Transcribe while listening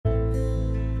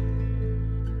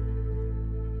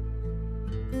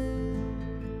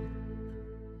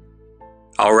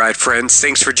All right, friends,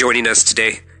 thanks for joining us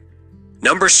today.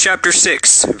 Numbers chapter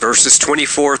 6, verses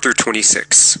 24 through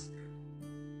 26.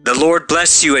 The Lord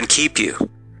bless you and keep you.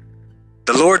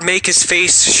 The Lord make his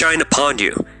face shine upon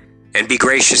you and be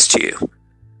gracious to you.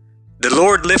 The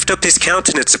Lord lift up his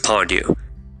countenance upon you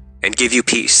and give you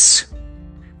peace.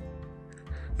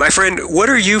 My friend, what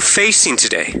are you facing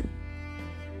today?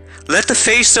 Let the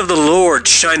face of the Lord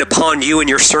shine upon you in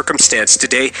your circumstance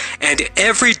today and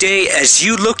every day as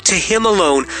you look to him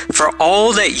alone for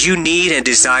all that you need and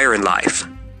desire in life.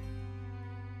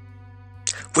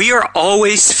 We are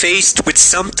always faced with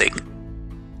something.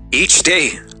 Each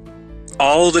day.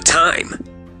 All the time.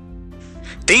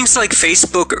 Things like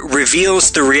Facebook reveals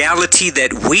the reality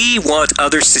that we want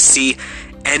others to see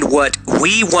and what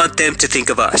we want them to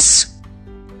think of us.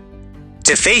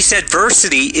 To face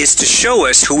adversity is to show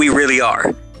us who we really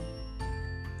are.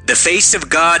 The face of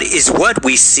God is what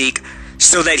we seek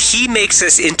so that he makes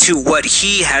us into what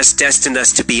he has destined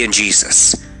us to be in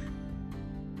Jesus.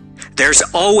 There's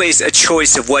always a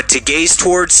choice of what to gaze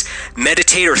towards,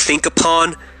 meditate or think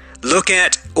upon, look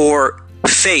at or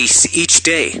face each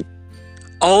day,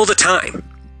 all the time.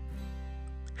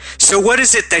 So what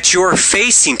is it that you're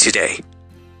facing today?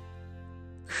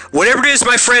 Whatever it is,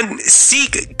 my friend,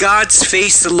 seek God's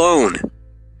face alone.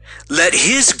 Let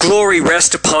his glory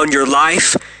rest upon your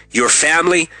life, your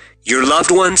family, your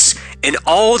loved ones, and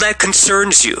all that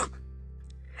concerns you.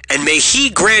 And may he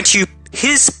grant you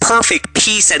his perfect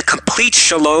peace and complete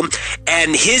shalom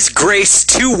and his grace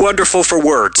too wonderful for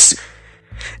words,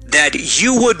 that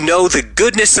you would know the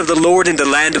goodness of the Lord in the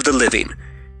land of the living,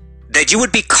 that you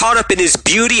would be caught up in his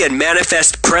beauty and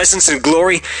manifest presence and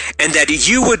glory, and that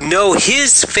you would know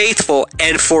his faithful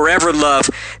and forever love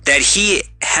that he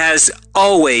has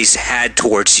always had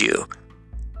towards you.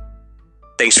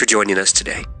 Thanks for joining us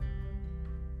today.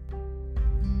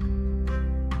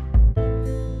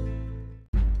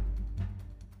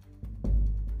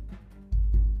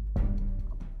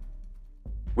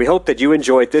 We hope that you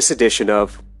enjoyed this edition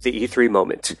of The E3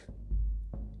 Moment.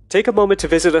 Take a moment to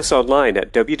visit us online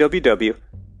at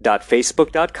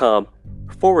www.facebook.com/The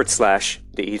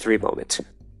E3 Moment.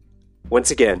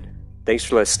 Once again, thanks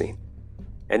for listening.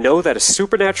 And know that a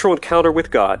supernatural encounter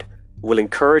with God will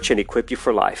encourage and equip you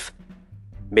for life.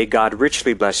 May God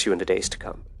richly bless you in the days to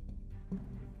come.